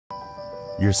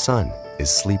Your son is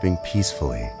sleeping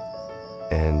peacefully.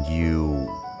 And you...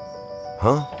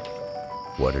 Huh?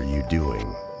 What are you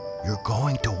doing? You're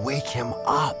going to wake him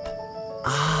up.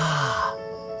 Ah,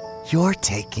 you're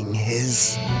taking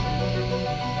his...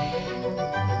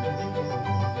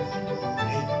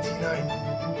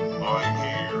 I'm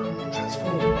here.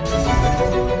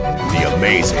 The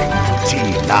amazing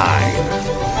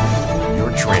T9.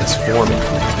 You're transforming,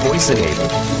 voice-enabled,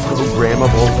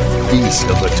 programmable beast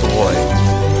of a toy.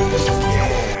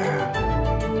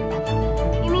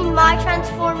 You mean my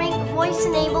transforming,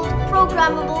 voice-enabled,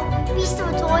 programmable beast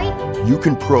of a toy? You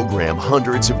can program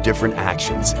hundreds of different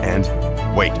actions and...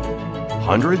 Wait,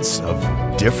 hundreds of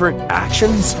different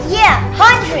actions? Yeah,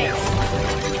 hundreds!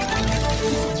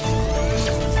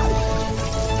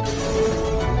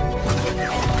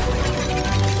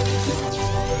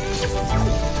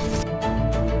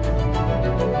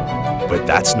 But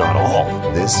that's not all.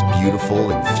 This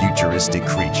beautiful and futuristic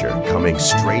creature coming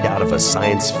straight out of a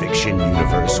science fiction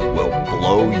universe will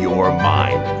blow your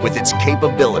mind with its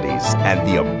capabilities and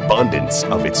the abundance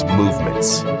of its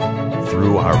movements.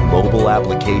 Through our mobile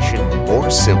application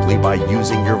or simply by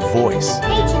using your voice.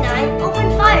 Hey T9,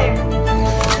 open fire!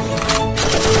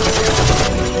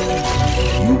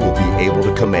 You will be able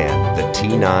to command the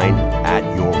T9 at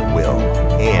your will.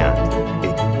 And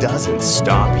it doesn't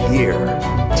stop here.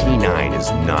 T9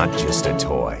 is not just a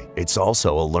toy, it's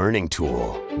also a learning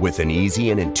tool. With an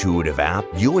easy and intuitive app,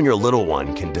 you and your little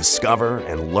one can discover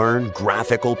and learn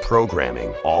graphical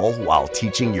programming, all while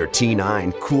teaching your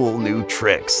T9 cool new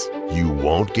tricks. You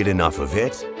won't get enough of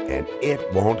it, and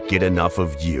it won't get enough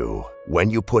of you. When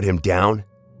you put him down,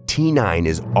 T9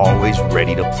 is always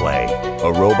ready to play.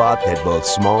 A robot that both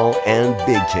small and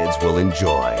big kids will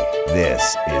enjoy.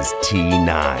 This is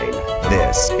T9.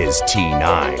 This is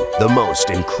T9, the most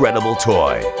incredible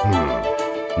toy.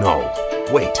 No,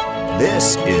 wait.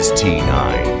 This is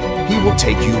T9. He will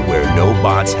take you where no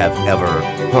bots have ever...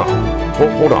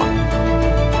 Hold on.